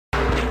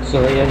So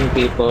ayan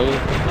people,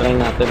 try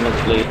natin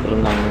mag-play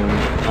through ng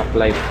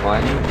Half-Life 1.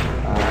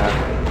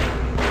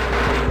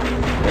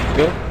 Let's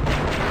go.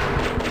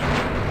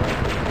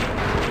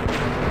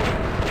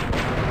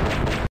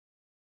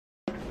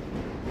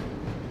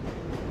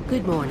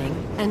 Good morning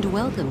and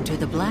welcome to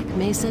the Black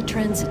Mesa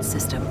Transit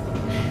System.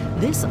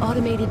 This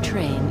automated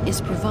train is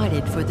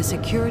provided for the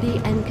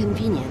security and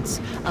convenience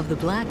of the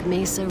Black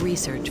Mesa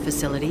Research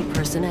Facility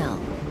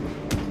personnel.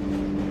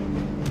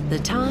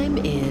 The time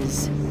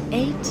is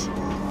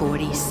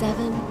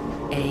 8:47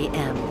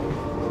 a.m.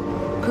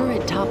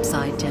 Current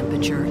topside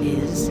temperature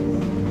is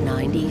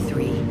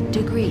 93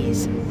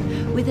 degrees,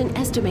 with an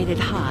estimated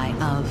high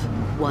of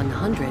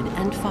 105.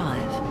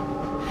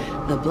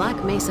 The Black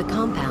Mesa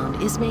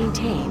compound is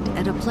maintained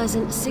at a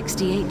pleasant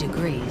 68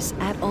 degrees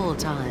at all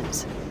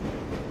times.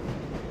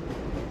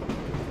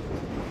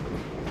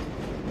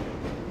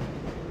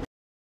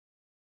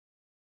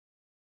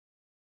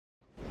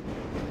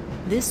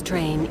 This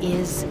train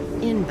is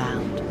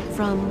inbound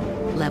from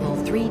Level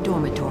 3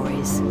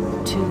 dormitories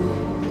to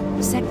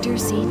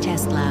Sector C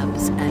test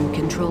labs and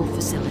control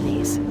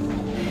facilities.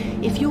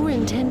 If your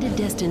intended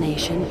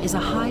destination is a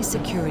high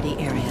security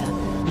area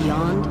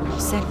beyond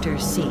Sector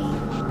C,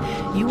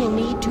 you will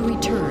need to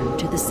return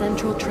to the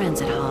Central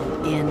Transit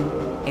Hub in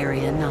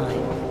Area 9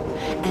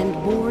 and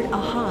board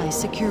a high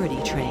security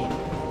train.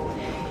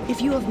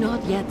 If you have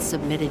not yet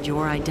submitted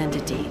your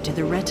identity to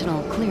the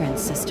retinal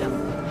clearance system,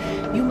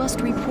 you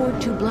must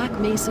report to Black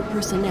Mesa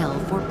personnel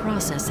for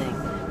processing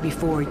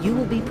before you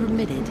will be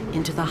permitted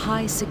into the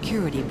high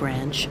security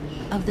branch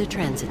of the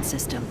transit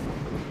system.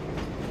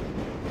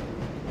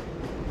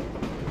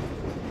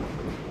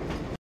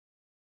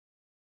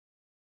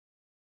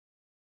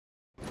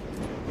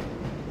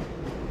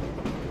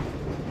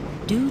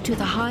 Due to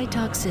the high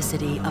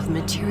toxicity of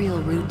material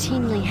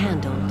routinely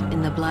handled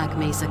in the Black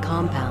Mesa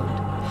compound,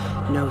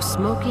 no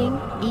smoking,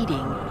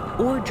 eating,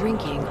 or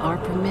drinking are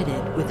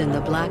permitted within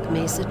the Black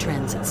Mesa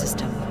transit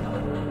system.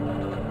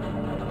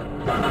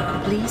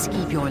 Please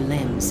keep your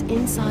limbs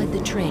inside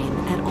the train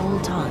at all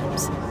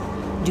times.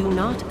 Do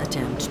not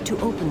attempt to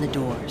open the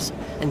doors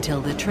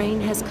until the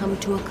train has come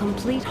to a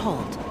complete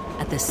halt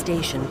at the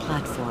station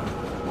platform.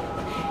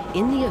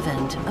 In the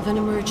event of an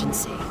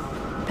emergency,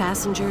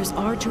 passengers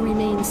are to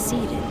remain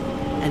seated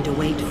and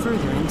await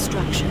further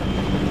instruction.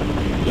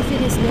 If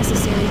it is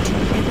necessary to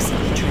exit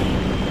the train,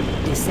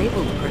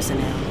 disabled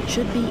personnel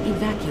should be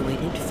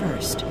evacuated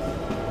first.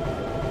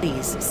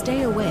 Please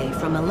stay away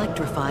from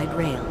electrified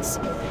rails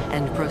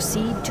and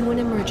proceed to an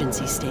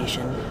emergency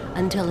station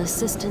until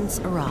assistance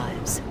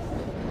arrives.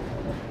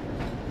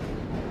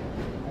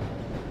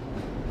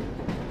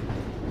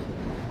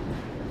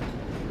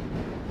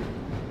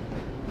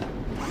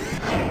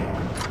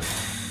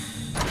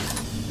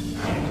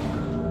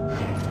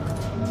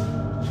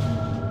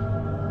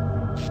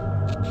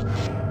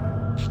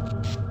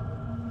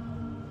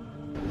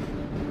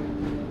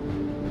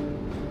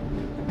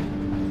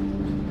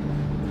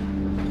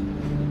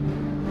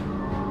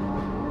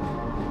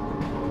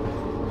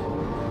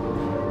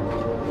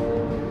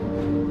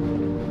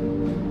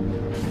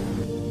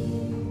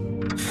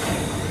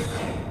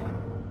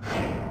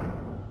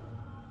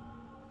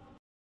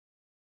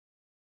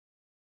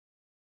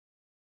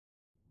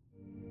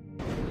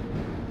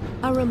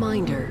 A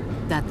reminder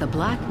that the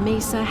Black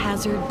Mesa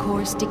Hazard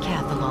Course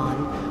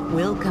Decathlon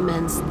will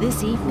commence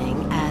this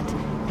evening at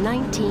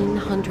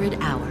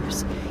 1900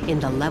 hours in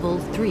the Level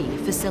 3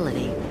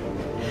 facility.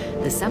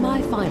 The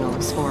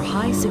semi-finals for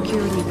high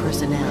security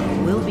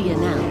personnel will be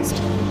announced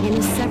in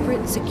a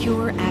separate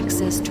secure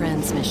access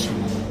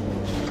transmission.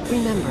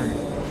 Remember,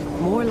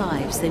 more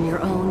lives than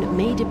your own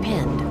may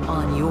depend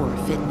on your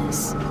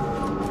fitness.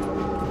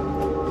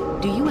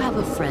 Do you have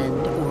a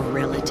friend or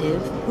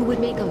relative who would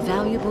make a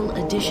valuable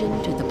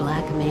addition to the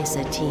Black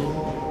Mesa team?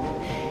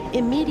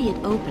 Immediate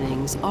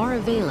openings are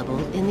available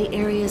in the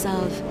areas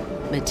of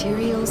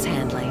materials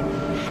handling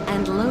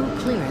and low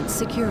clearance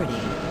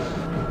security.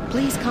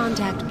 Please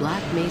contact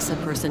Black Mesa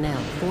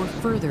personnel for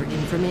further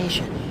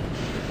information.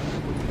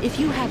 If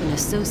you have an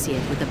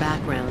associate with a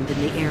background in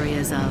the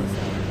areas of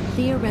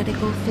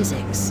theoretical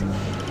physics,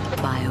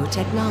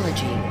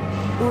 biotechnology,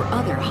 or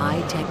other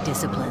high-tech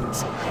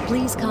disciplines,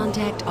 please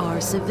contact our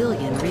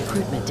Civilian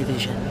Recruitment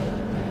Division.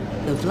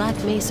 The Black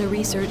Mesa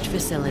Research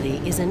Facility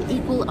is an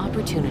equal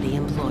opportunity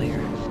employer.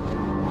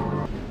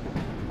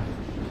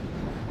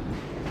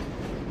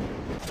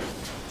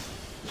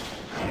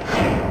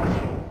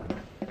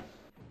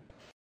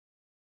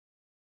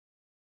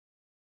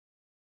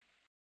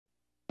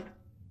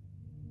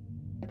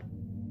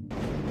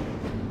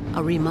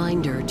 A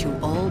reminder to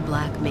all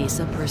Black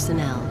Mesa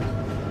personnel.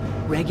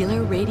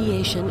 Regular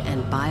radiation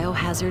and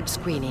biohazard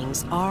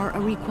screenings are a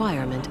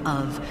requirement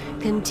of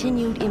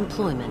continued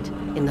employment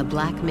in the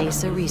Black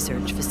Mesa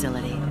Research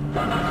Facility.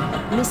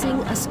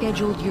 Missing a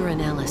scheduled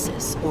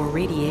urinalysis or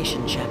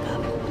radiation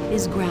checkup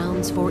is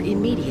grounds for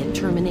immediate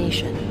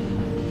termination.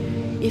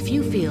 If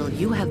you feel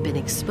you have been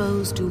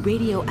exposed to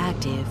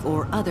radioactive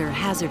or other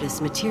hazardous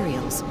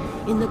materials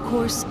in the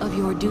course of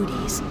your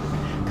duties,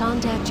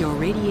 Contact your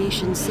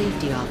radiation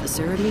safety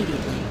officer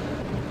immediately.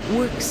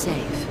 Work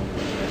safe.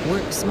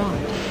 Work smart.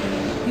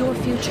 Your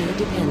future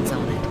depends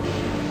on it.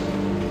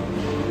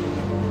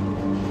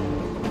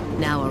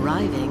 Now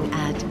arriving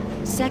at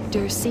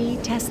Sector C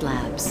test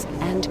labs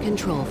and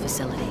control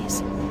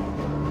facilities.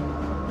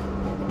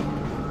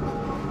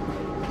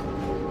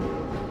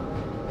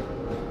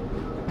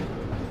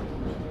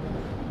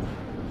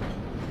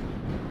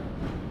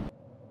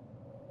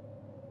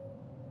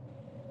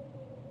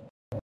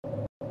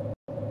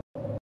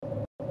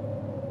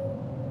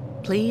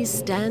 Please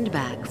stand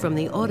back from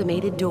the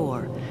automated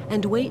door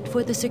and wait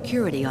for the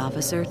security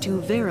officer to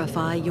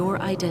verify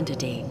your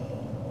identity.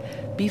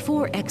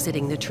 Before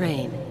exiting the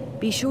train,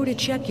 be sure to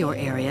check your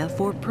area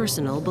for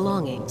personal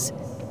belongings.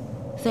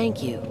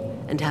 Thank you,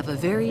 and have a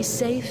very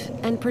safe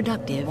and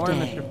productive Morning,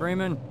 day. Mr.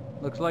 Freeman.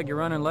 Looks like you're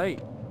running late.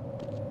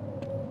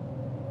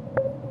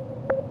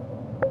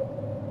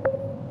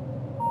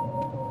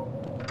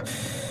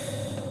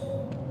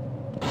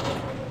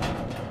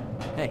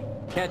 Hey,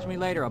 catch me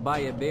later. I'll buy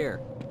you a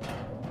beer.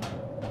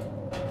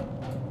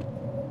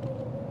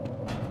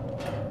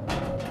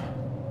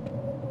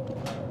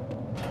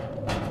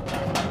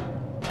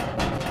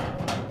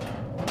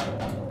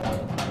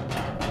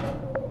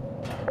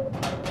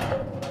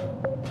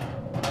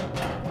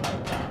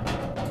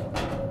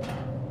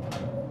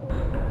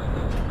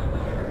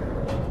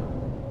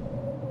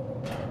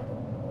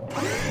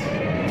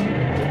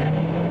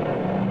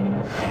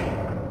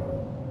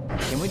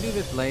 Can we do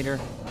this later?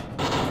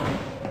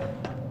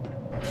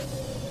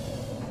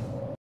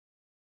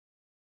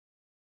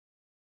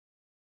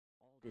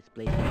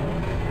 Display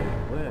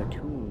were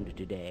tuned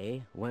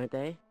today, weren't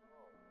they?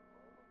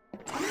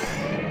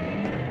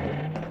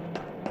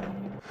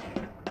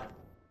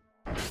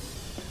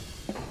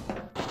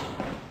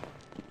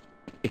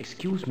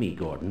 Excuse me,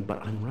 Gordon,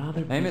 but I'm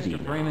rather Hey, busy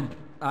Mr. now. Freeman.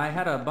 I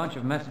had a bunch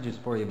of messages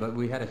for you, but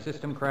we had a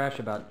system crash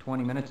about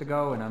 20 minutes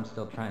ago, and I'm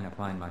still trying to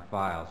find my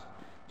files.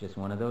 Just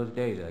one of those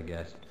days, I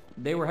guess.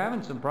 They were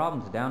having some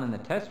problems down in the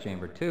test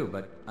chamber, too,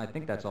 but I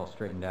think that's all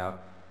straightened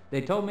out.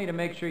 They told me to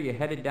make sure you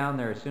headed down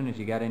there as soon as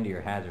you got into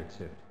your hazard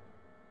suit.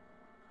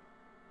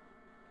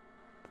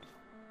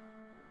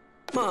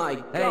 My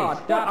Hey, God,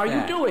 what stop are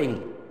that. you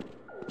doing?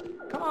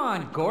 Come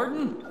on,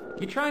 Gordon!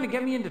 You trying to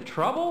get me into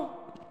trouble?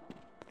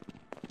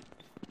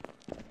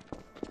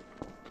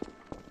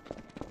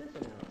 This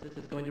analysis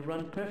is going to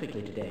run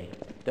perfectly today,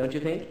 don't you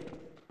think?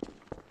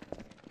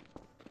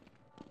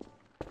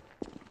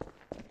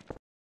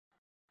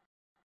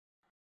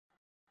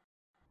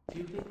 Do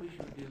you think we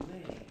should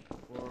delay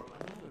for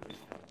another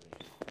recalibration?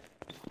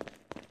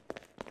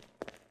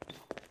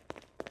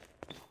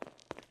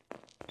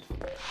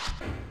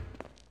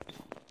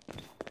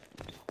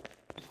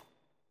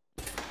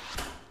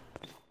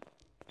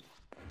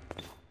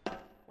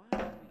 Why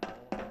are we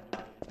all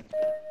undergoing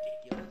this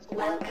ridiculous...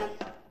 Welcome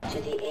to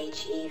the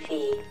HEV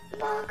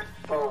Log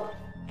 4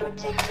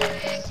 Protective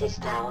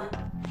System Tower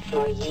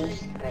for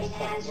use in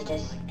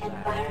hazardous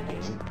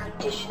environment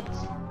conditions.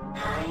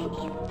 High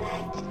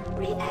impact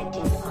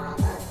reactive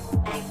armor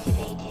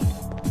activated.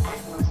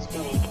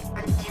 Atmospheric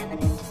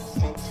contaminant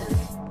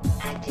sensors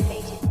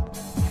activated.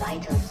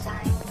 Vital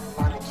sign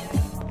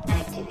monitoring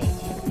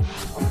activated.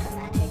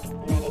 Automatic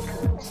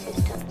medical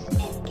systems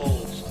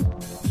engaged.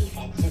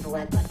 Defensive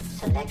weapon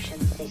selection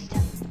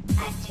system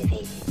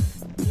activated.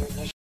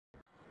 Munition.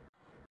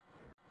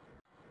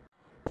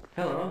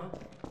 Hello?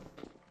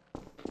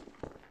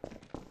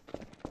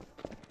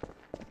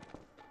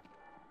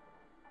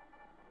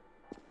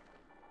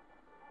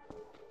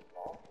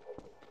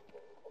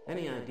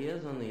 Any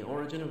ideas on the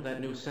origin of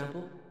that new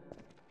sample?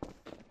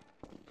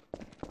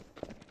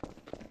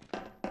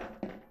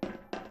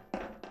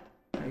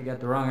 You got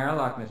the wrong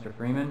airlock, Mr.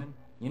 Freeman.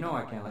 You know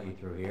I can't let you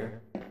through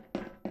here.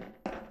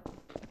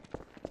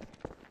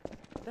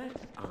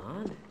 That's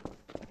odd.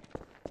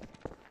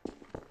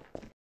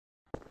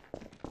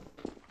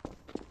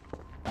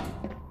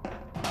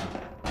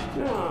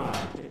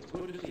 Ah, it's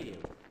good to see you.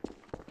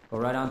 Go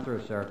right on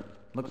through, sir.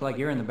 Looks like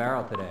you're in the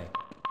barrel today.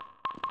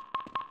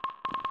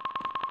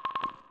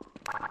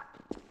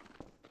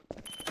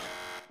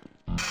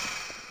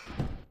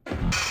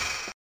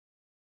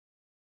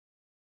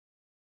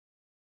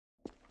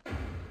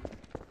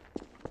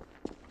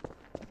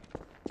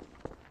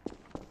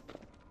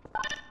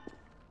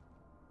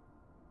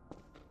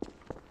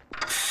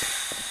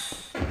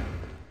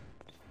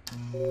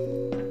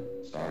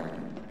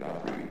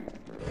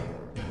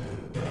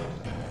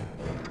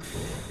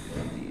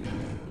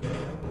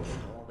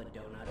 All the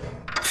donuts.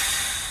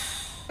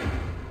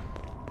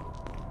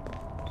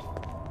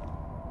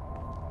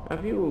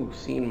 Have you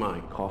seen my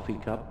coffee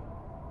cup?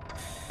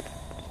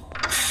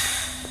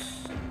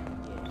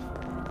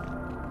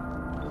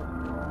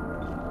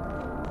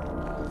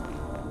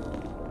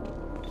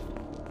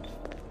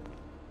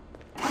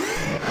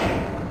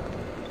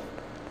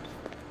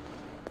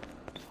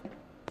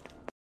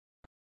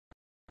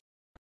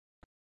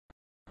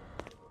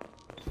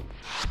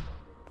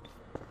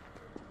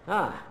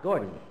 Ah,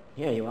 Gordon,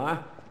 here you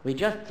are. We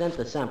just sent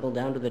the sample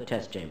down to the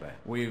test chamber.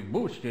 We've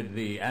boosted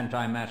the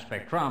anti-mass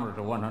spectrometer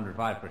to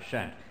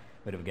 105%.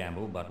 Bit of a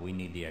gamble, but we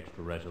need the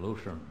extra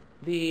resolution.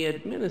 The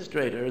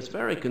administrator is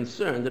very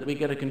concerned that we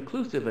get a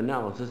conclusive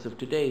analysis of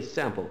today's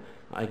sample.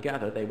 I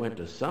gather they went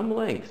to some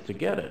lengths to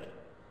get it.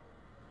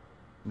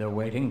 They're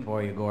waiting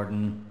for you,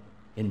 Gordon,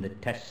 in the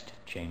test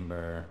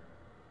chamber.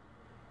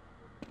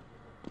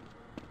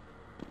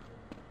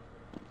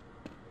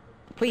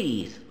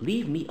 Please,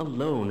 leave me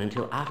alone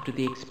until after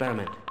the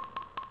experiment.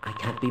 I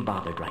can't be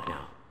bothered right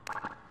now.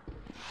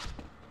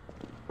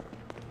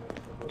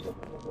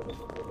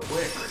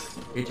 Quick!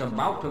 It's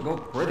about to go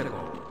critical.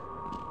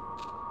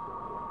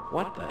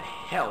 What the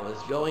hell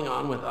is going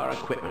on with our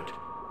equipment?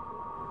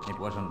 It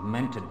wasn't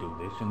meant to do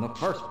this in the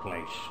first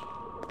place.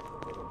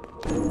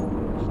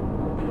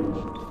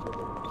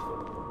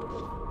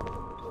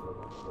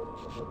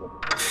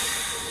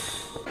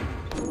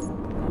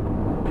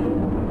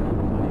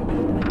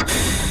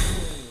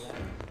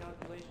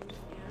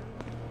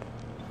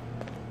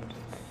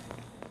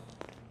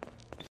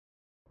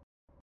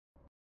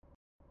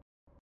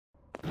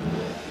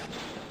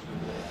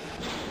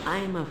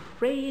 I'm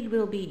afraid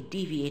we'll be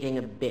deviating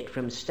a bit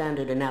from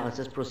standard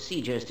analysis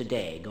procedures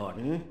today,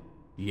 Gordon.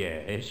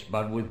 Yes,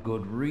 but with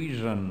good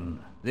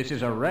reason. This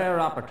is a rare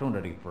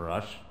opportunity for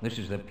us. This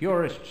is the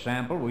purest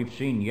sample we've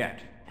seen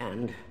yet.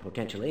 And,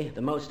 potentially,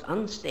 the most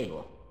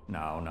unstable.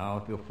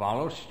 Now, if you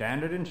follow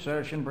standard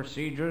insertion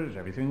procedures,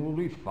 everything will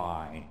be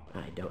fine.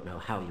 I don't know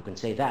how you can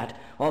say that,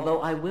 although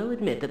I will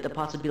admit that the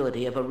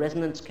possibility of a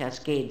resonance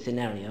cascade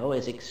scenario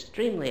is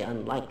extremely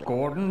unlikely.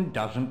 Gordon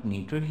doesn't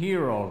need to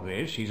hear all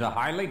this. He's a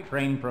highly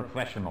trained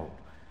professional.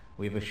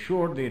 We've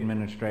assured the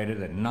administrator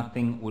that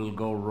nothing will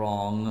go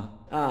wrong.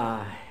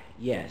 Ah,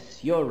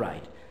 yes, you're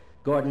right.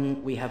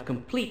 Gordon, we have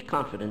complete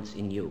confidence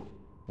in you.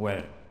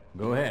 Well,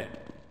 go ahead.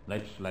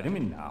 Let's let him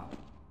in now.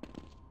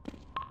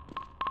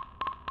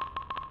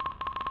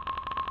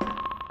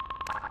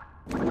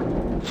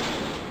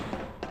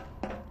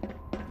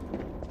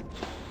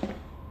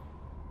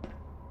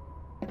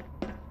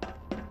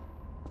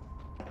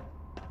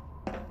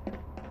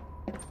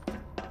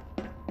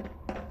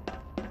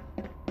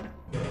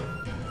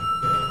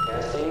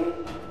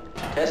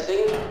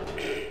 Testing.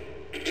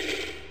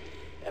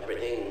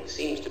 Everything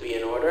seems to be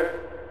in order.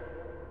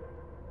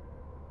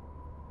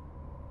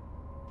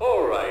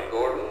 All right,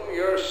 Gordon.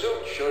 Your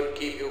suit should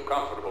keep you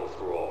comfortable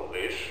through all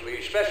this.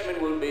 The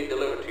specimen will be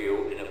delivered to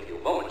you in a few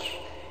moments.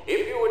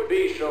 If you would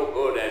be so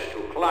good as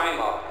to climb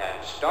up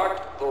and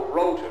start the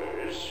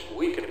rotors,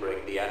 we can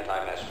bring the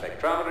anti-mass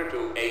spectrometer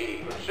to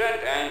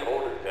 80% and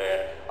hold it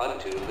there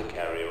until the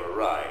carrier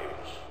arrives.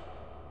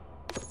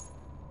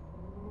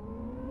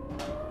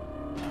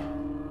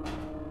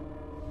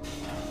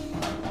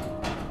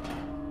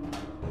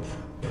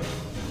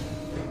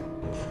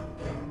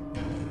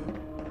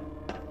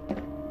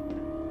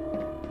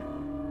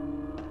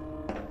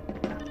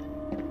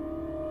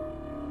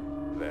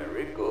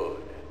 Very good.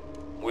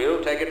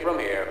 We'll take it from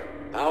here.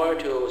 Power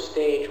to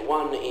stage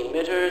 1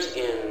 emitters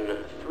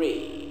in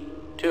 3,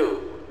 2,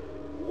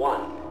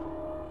 1.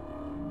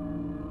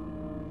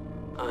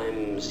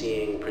 I'm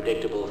seeing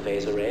predictable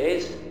phase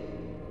arrays.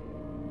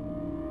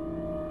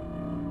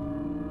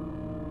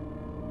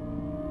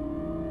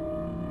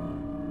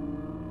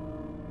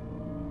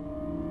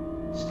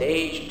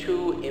 Stage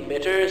 2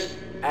 emitters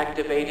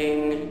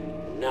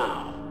activating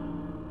now.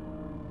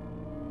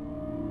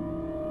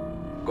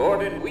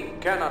 Gordon, we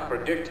cannot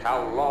predict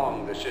how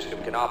long the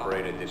system can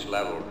operate at this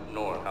level,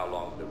 nor how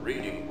long the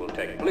reading will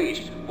take.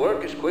 Please,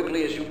 work as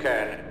quickly as you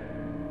can.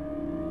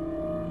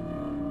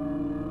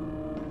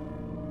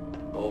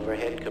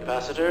 Overhead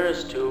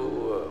capacitors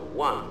to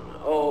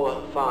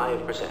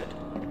 105%.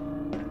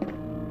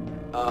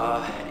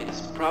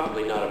 It's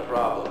probably not a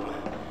problem.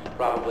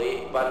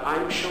 Probably, but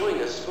I'm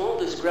showing a small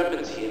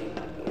discrepancy in...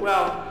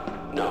 Well,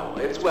 no,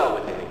 it's well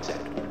within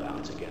acceptable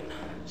bounds again.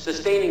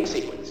 Sustaining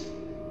sequence.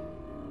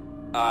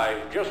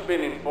 I've just been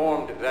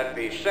informed that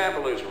the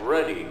sample is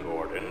ready,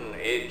 Gordon.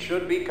 It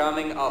should be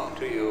coming up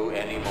to you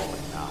any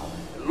moment now.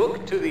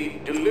 Look to the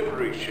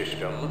delivery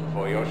system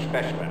for your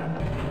specimen.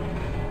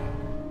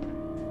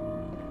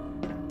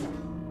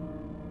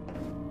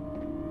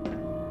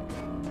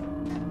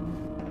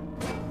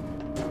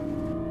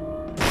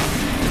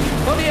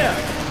 Oh dear!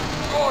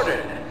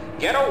 Gordon,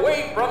 get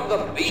away from the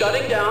beam!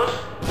 Shutting down.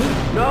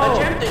 No!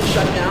 Attempted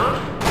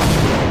shutdown.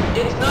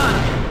 It's not.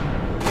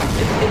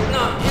 It's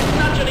not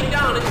shutting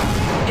down.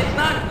 It's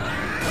not.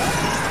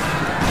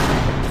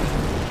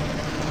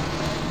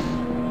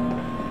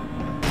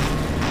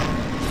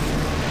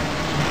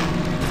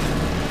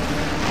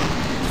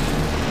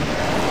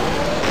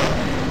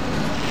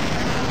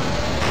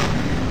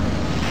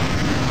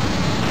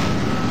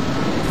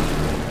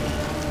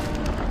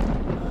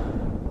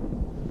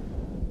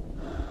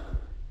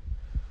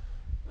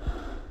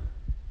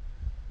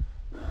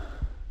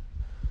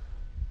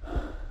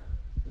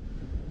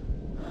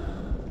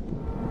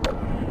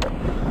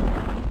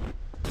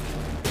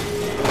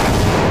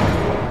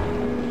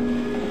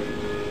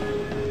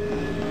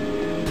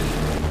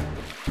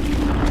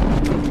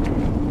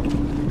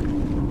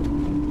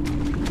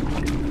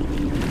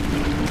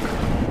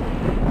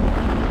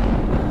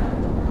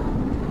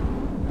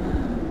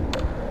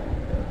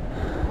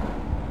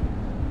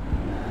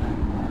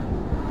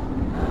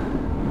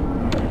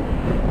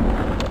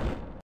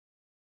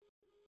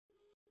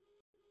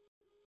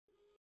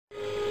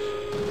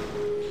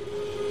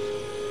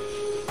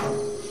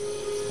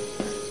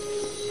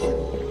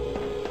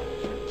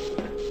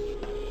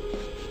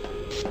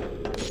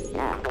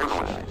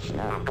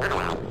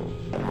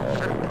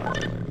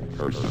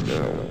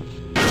 personnel.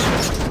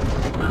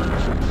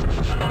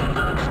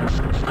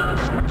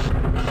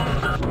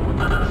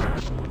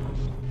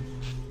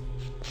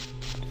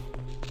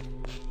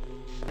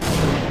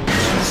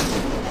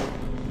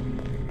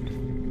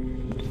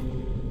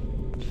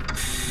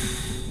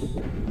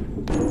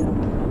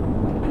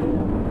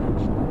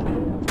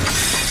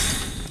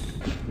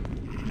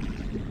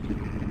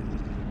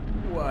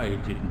 Why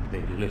didn't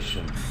they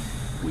listen?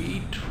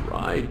 We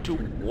tried to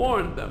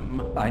warn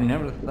them. I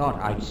never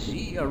thought I'd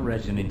see a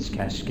resonance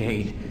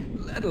cascade,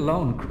 let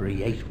alone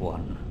create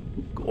one.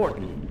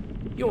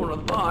 Gordon, you're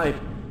alive.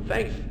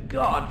 Thank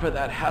God for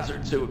that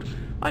hazard suit.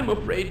 I'm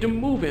afraid to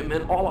move him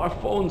and all our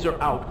phones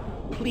are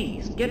out.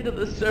 Please, get to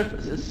the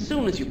surface as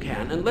soon as you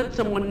can and let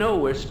someone know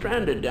we're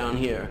stranded down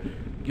here.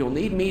 You'll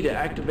need me to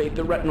activate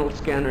the retinal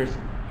scanners.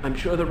 I'm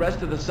sure the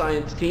rest of the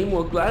science team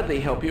will gladly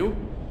help you.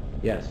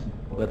 Yes,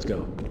 let's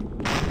go.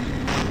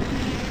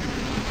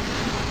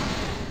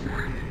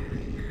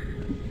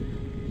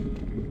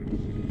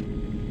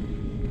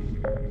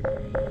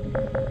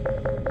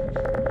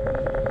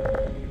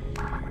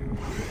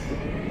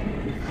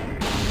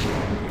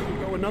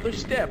 Go another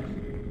step.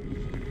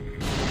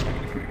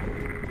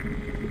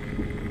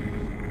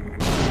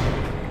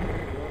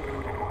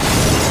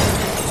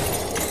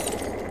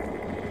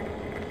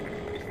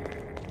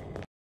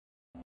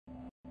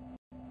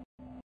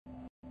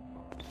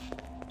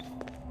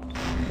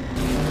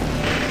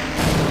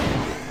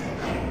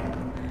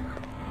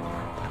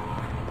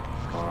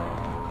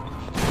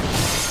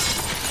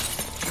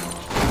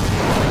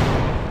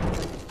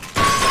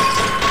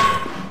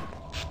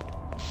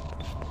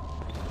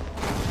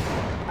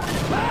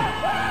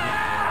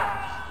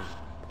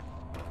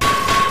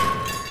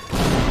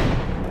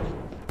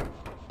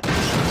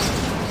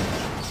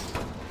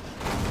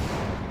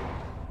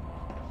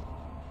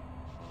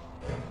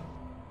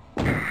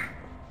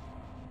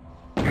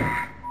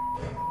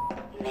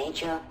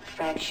 Major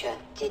fracture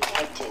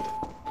detected.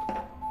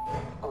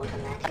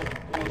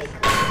 Automatic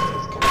medical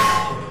system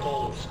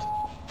engaged.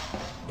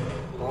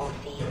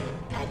 Morphine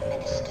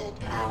administered.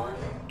 Power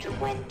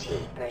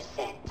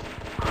 20%.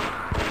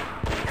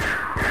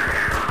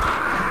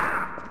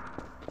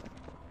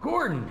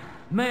 Gordon!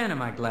 Man,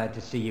 am I glad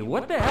to see you.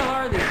 What the hell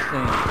are these things?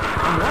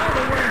 And why are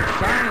they wearing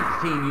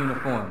science team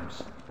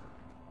uniforms?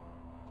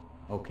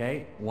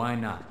 Okay, why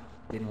not?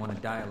 Didn't want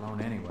to die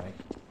alone anyway.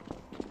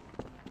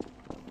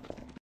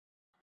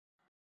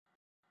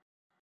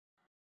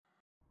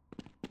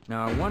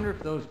 Now, I wonder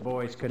if those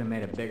boys could have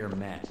made a bigger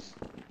mess.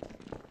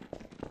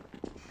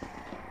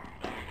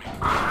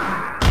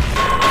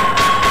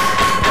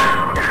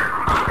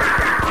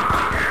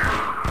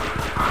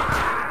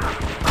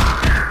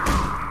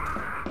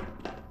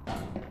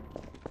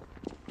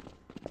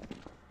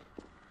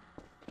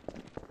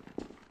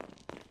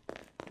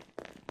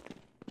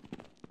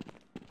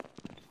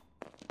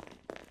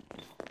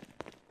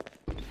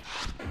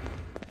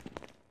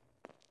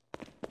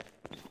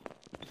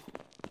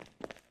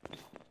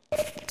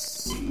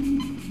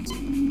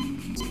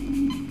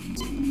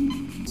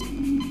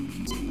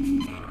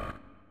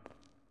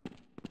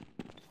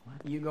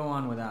 You go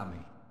on without me.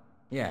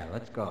 Yeah,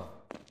 let's go.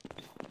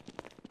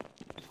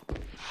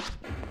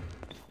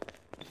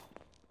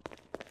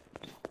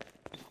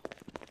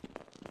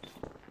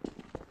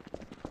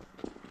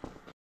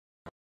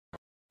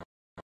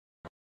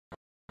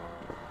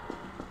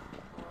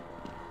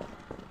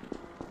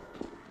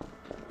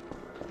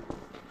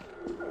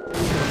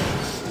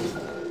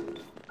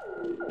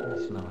 I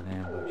smell an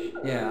ambush.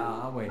 Yeah,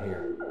 I'll wait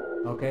here.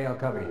 Okay, I'll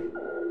cover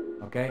you.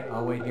 Okay,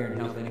 I'll wait here and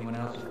help anyone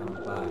else who comes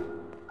by.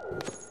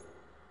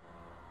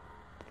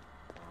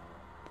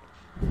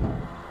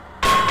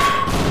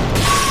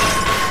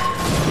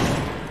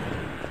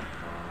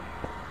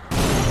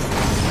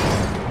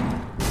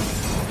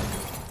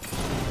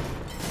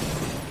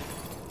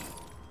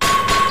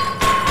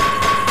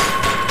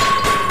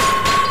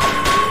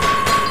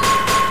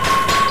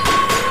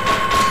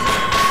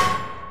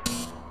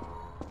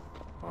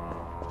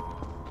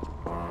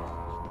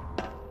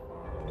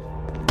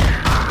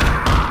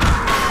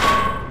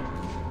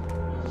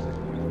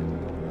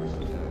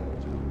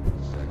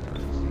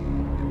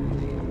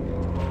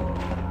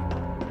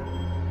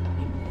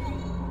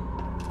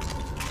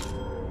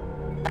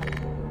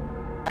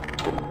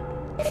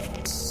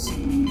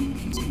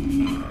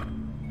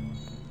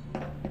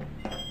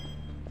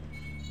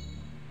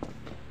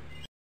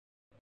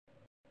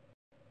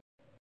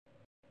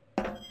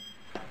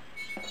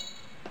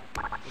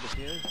 It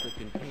appears the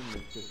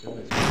containment system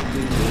is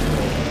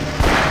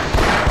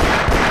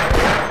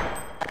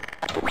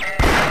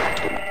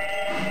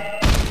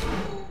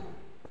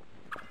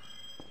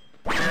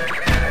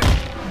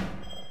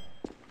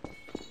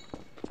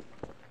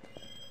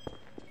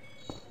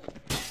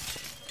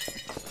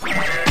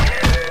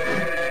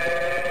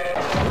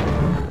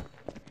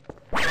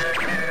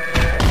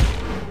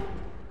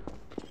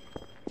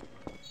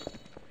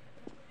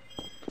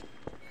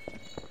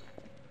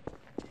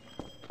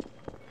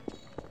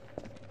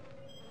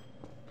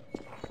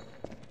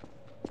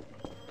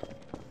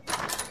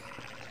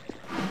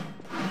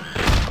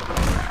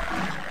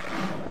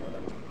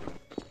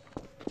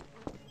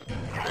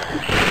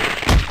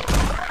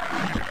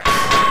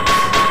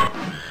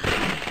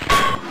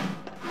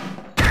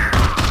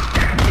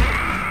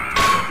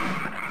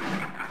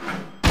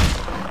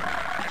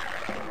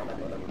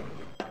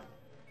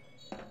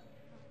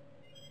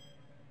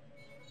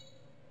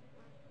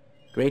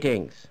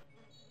Greetings.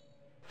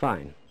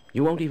 Fine.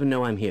 You won't even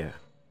know I'm here.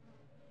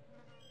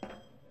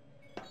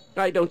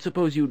 I don't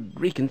suppose you'd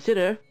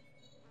reconsider?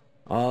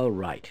 All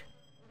right.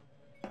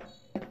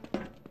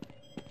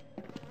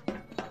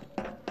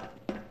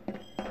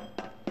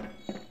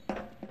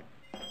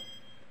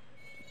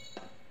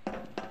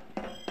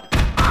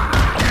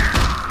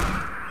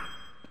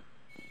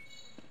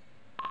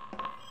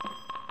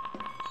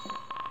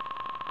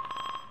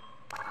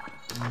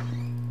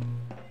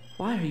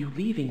 Why are you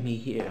leaving me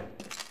here?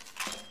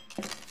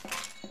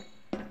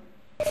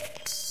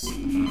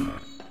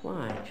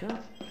 Why,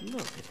 just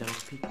look at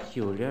those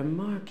peculiar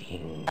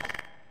markings.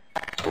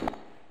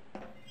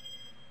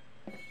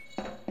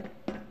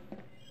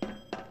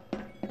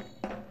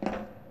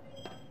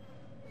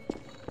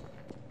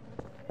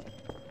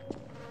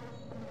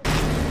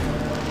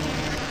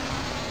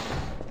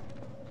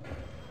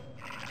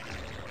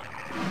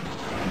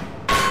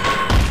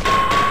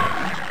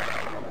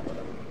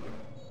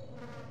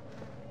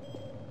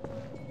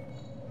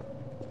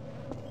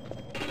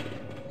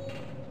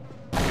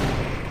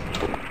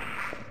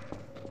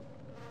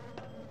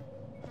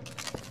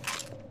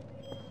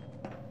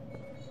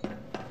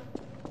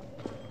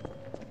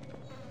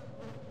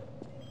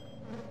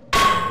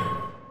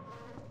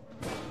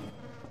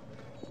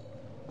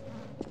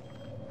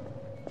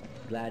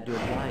 Glad to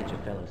oblige a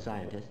fellow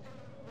scientist.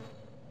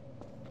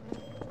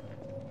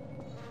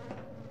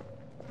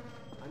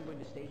 I'm going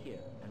to stay here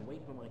and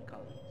wait for my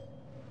colleagues.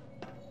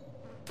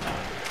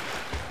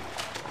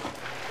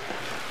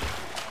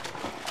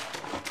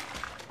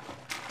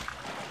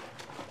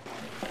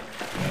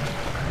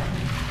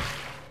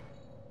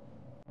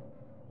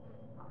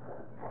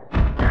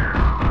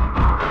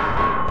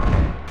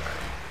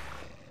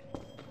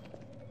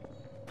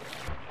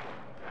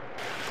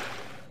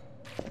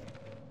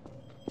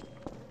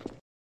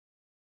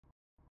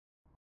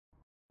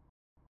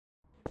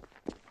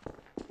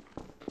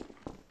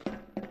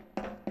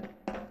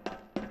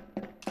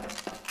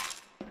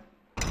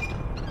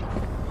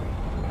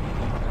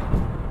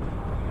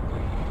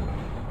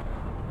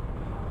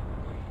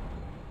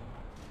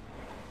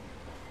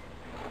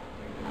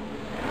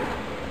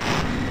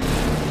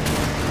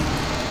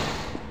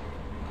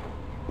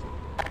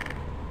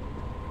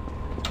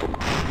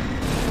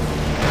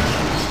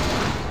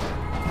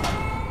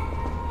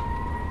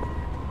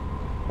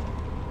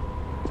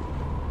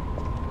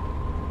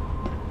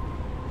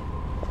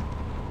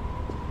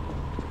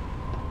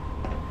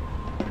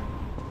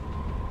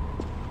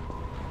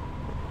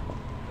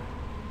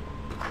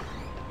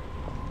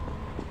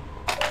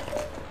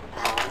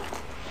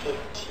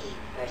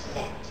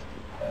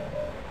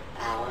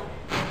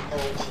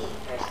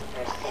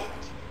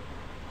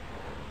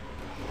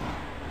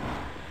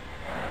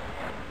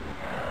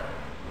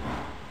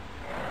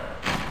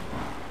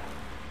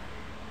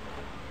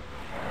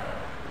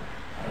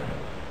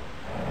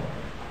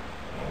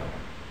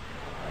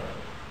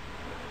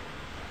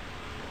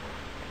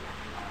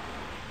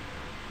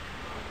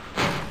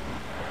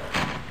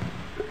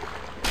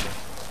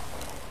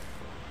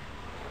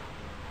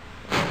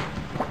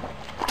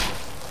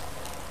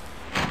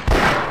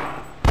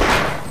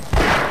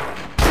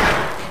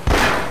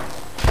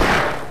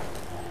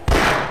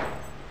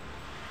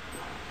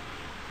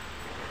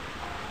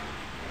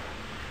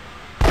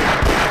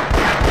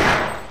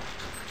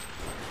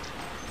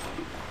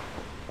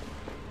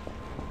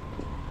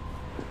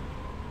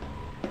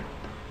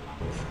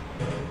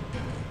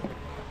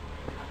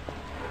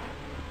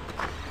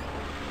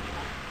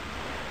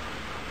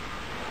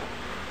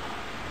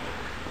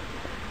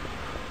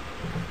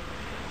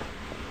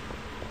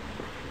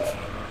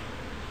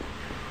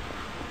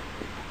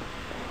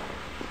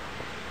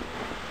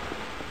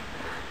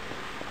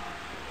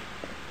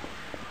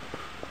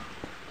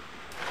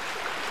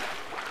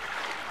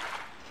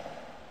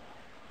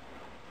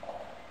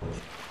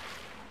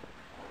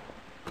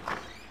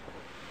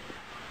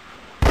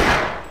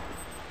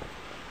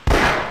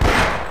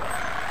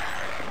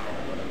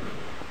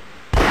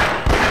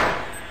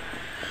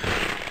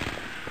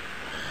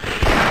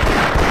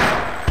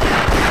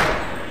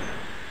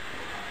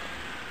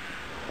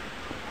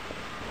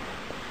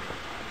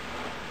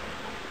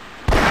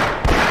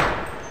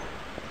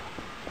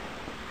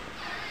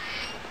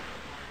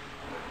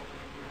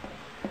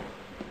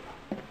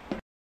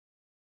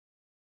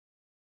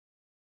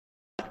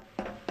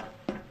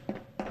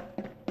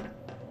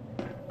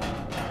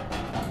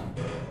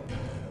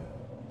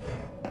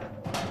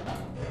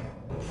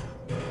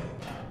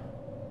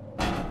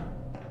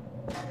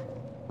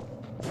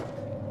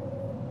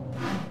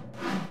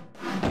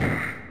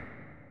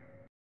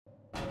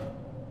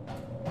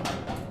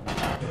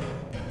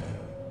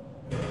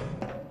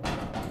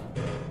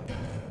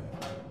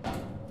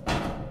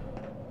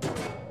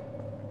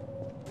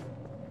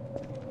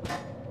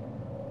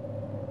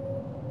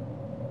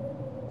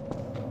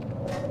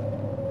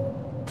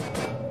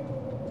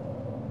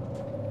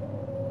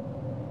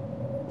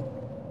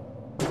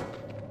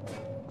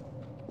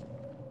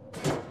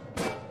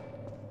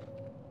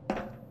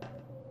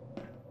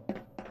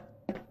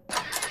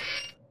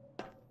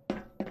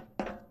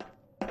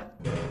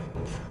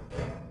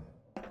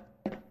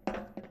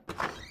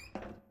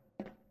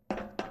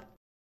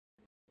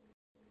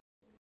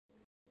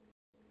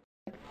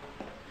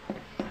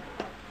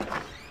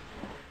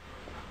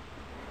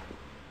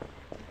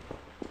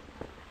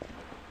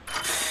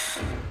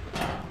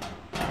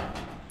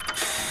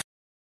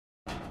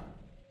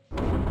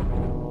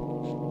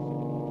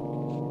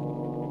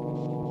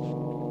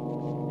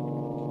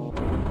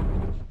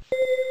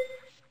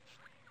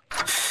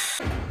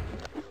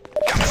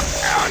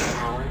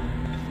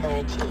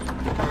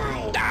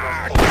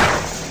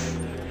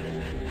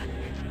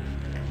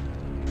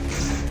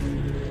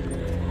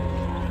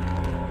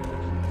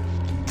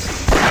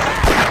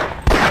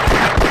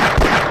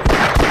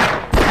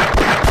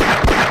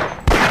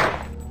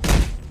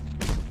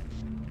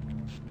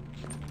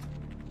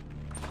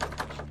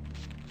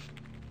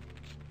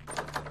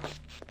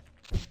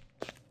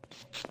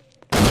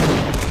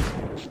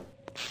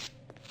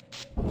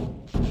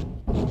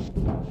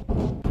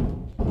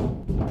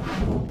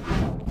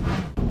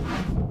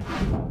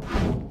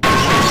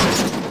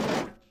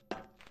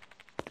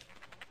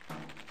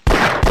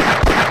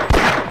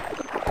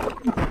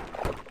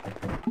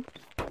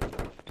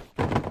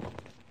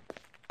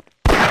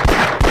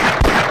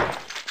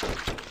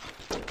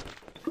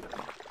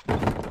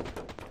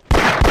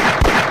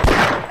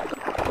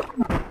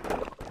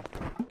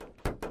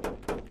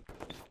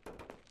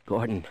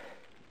 Gordon,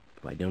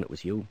 if I'd known it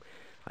was you,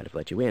 I'd have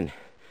let you in.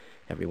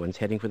 Everyone's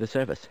heading for the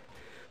surface.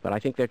 But I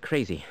think they're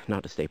crazy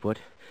not to stay put.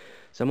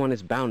 Someone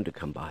is bound to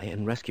come by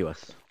and rescue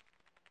us.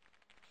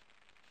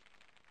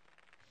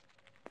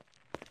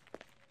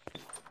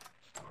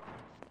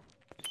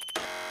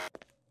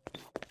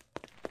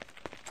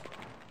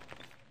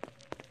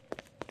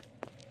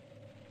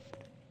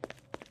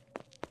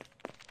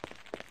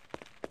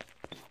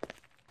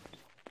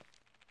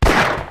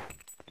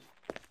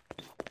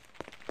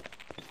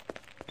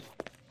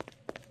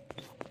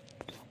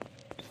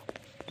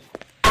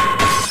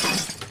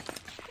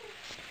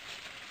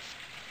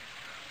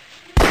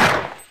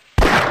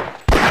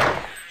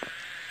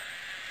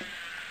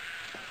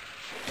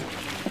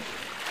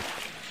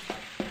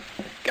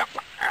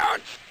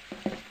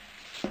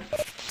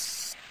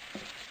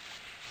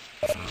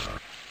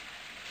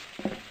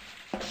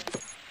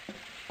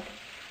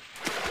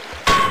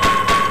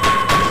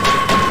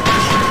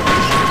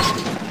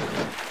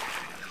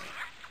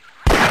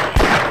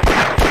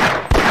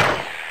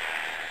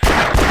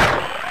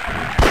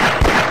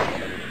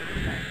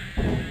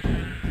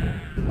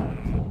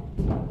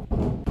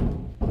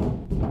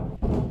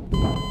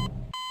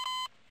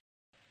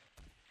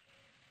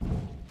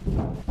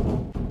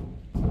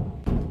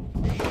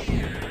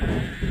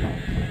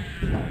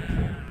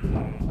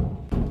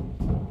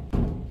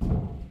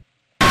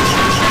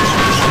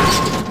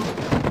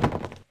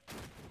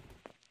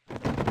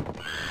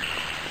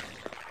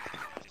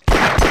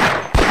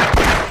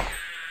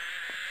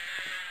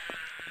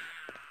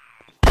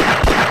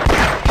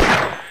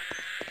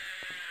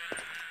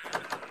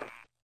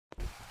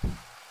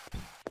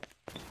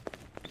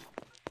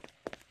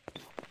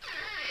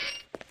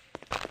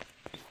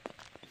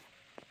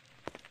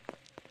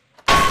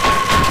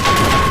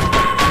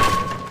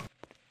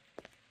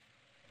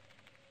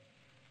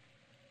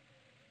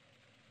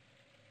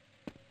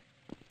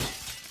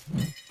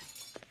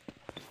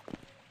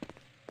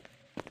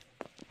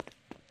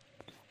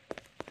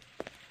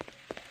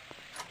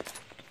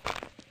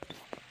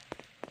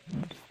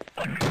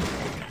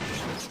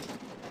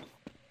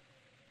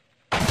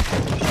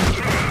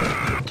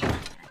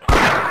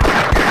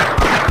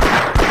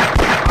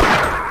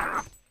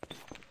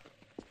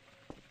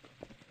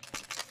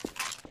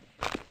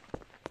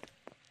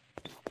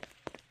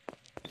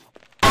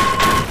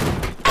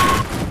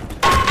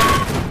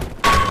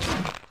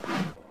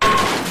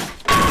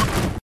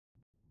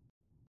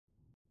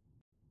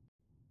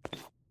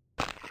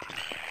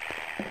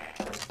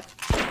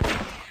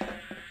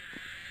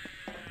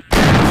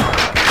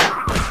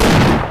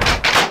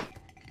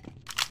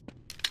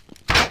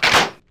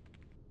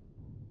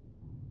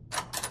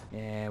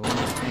 Yeah, we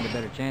might stand a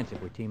better chance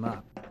if we team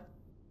up.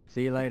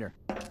 See you later.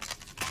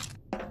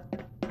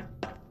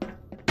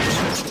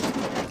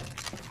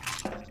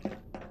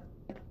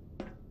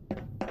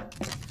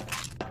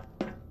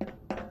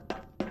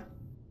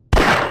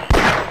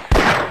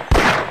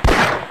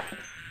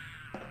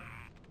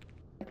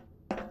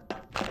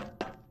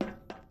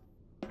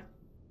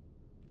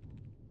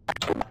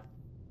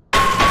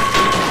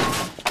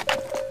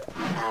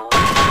 Power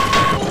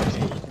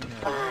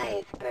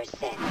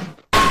 85%.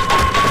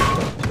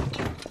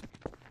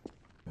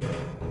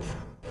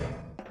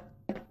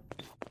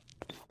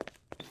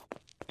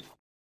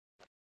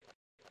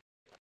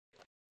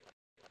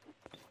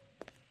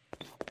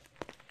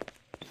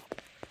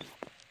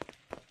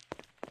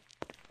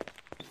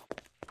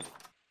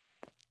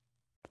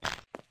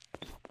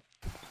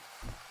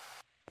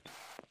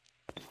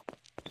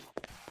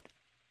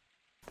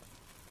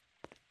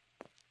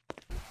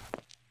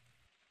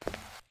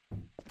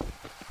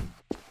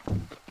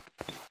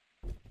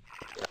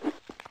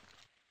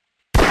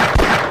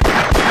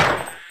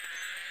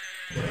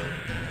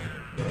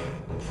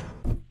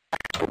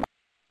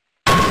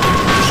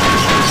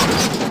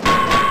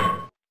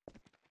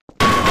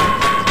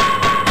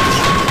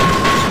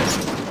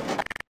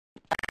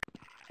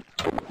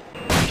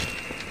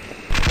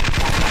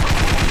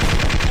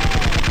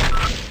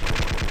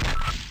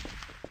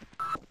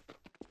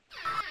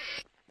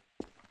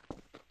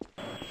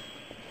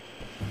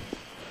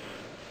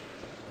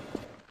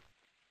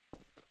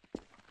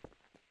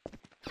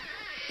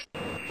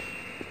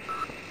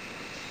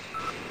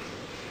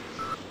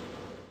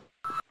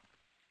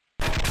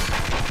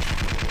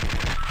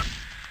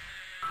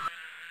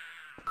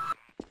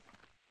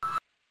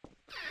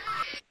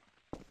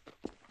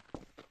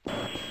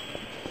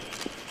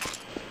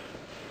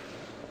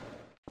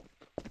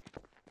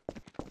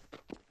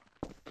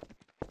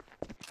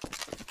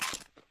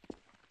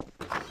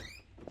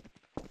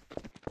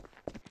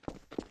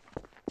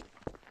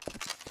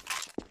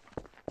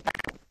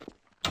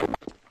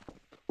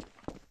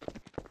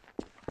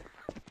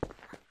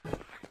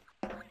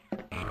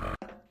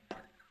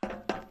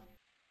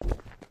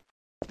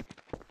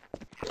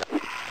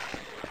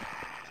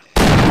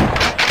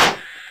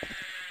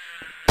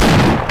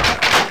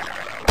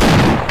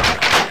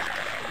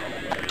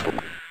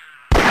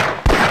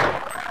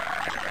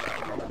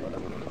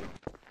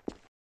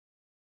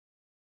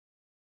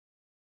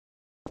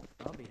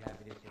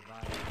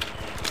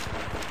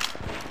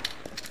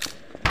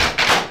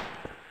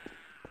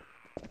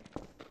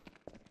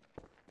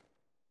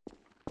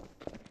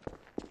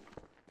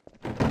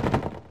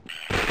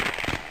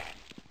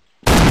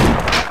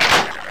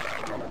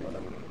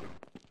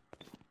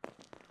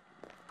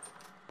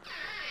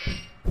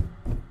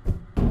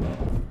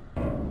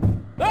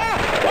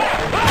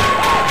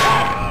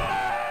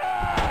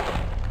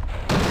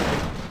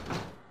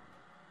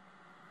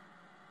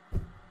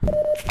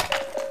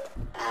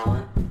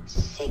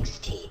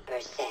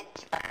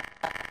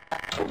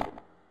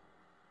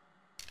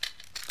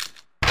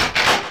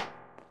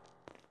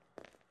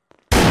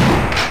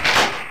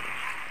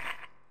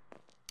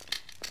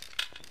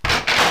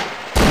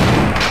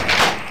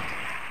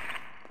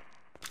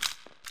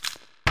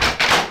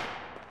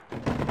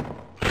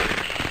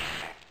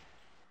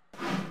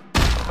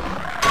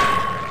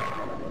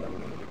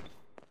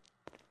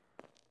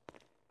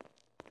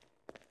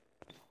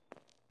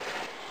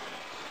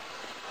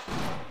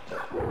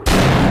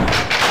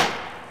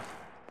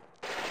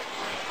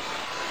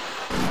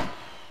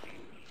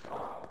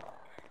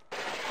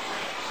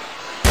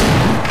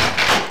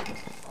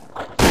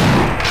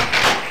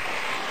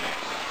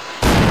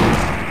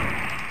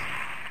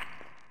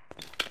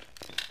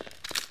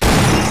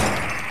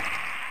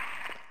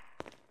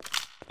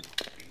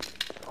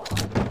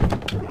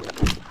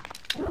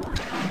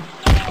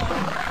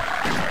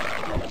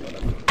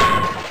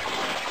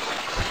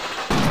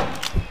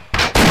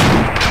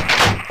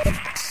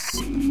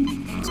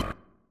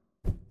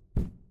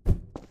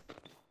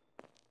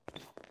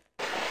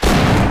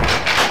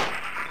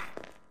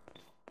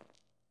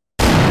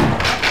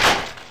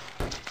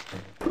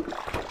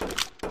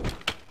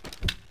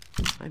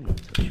 I'm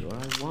not so sure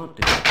I want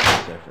to go to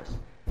the surface.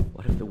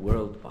 What if the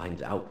world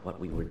finds out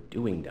what we were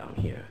doing down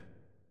here?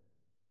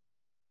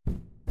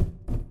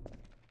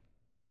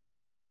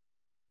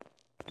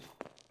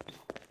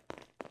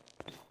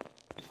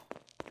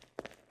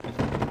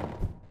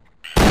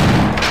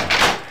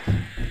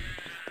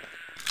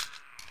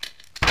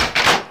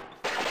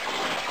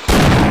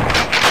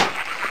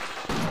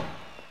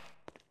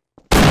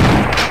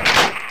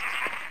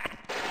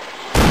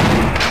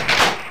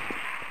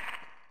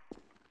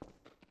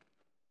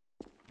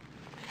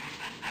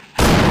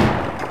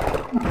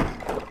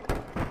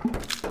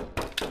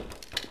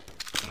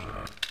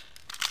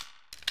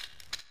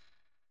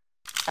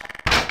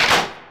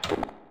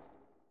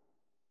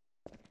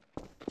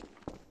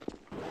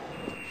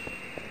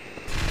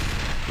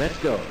 Let's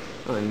go.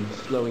 I'm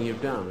slowing you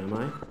down, am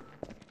I?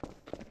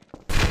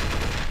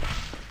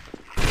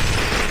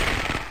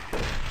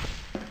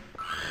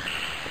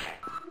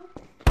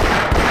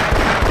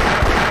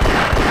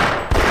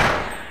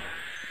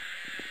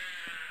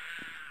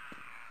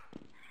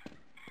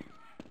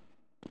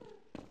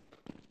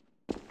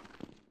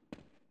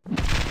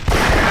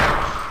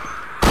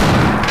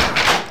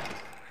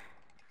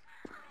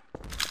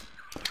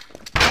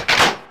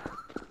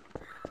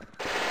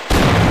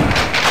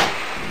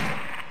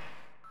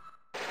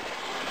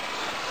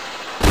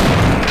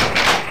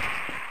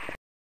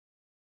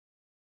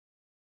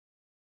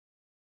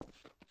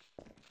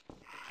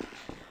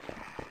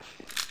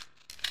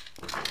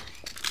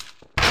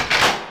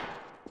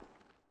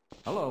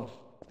 Hello.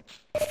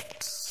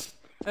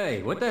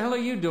 Hey, what the hell are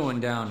you doing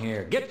down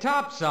here? Get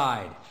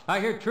topside! I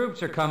hear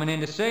troops are coming in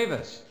to save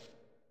us.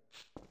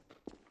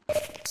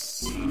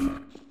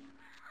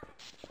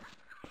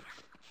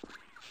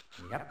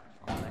 Yep,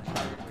 all that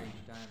short range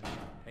time is gonna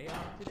pay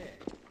off today.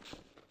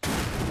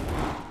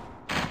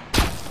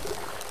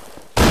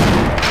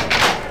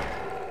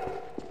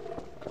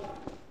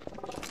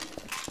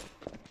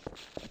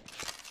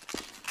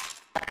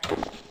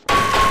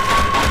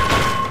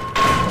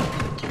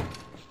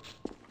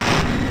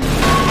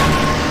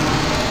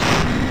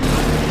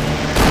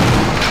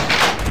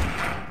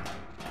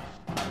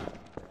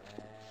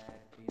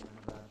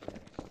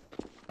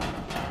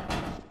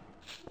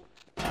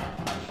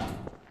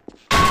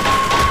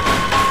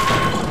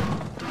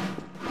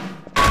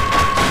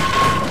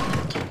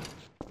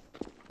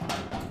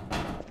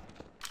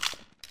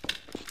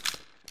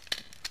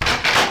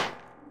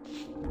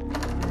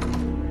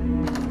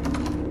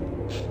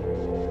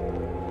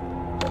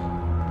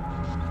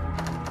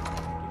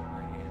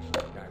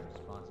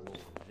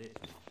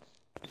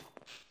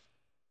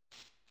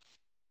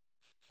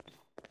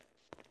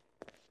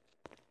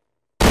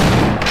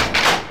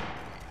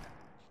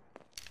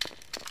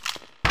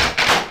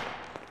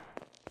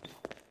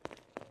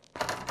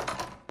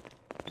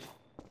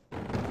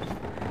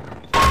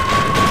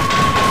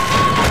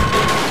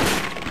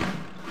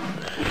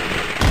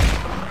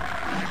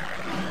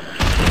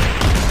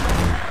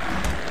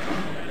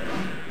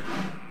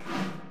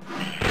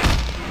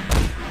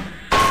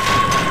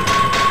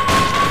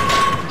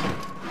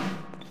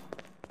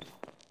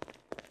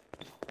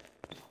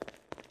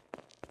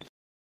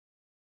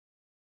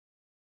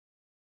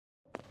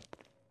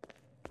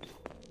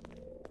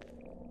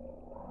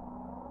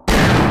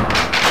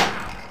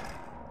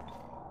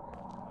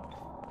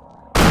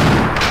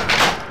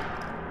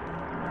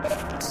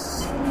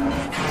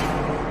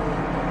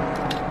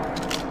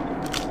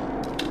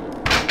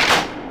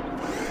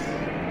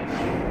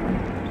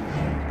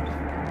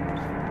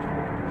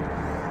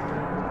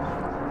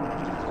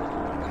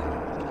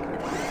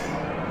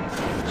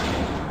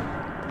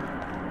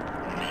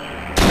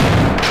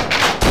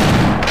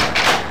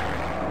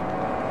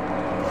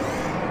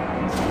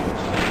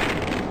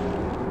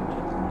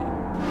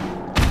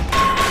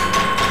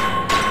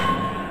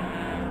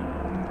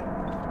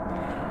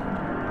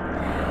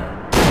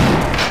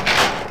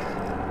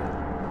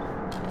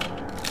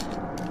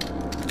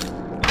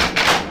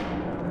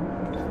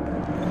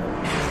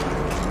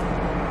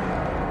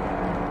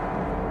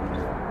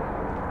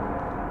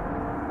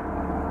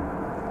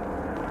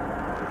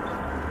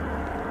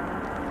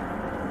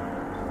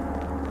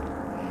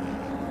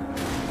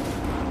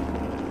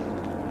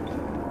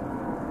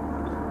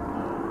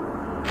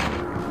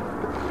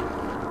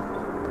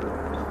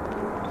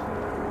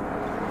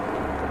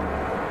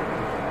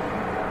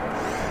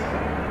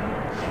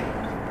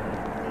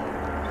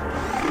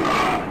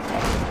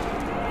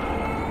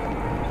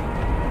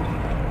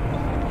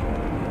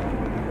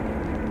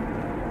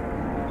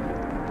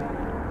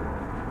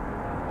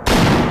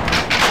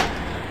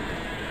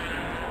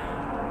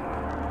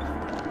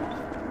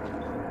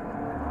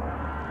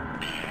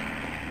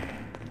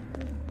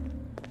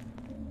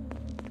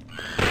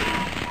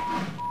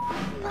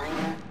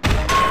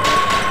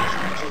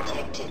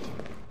 detected.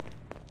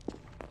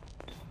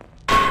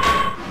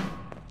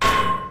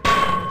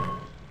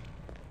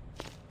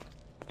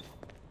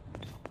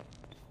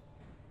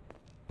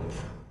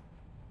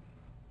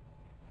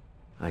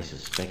 I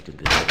suspected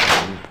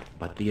this one,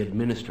 but the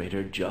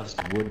administrator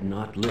just would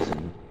not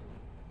listen.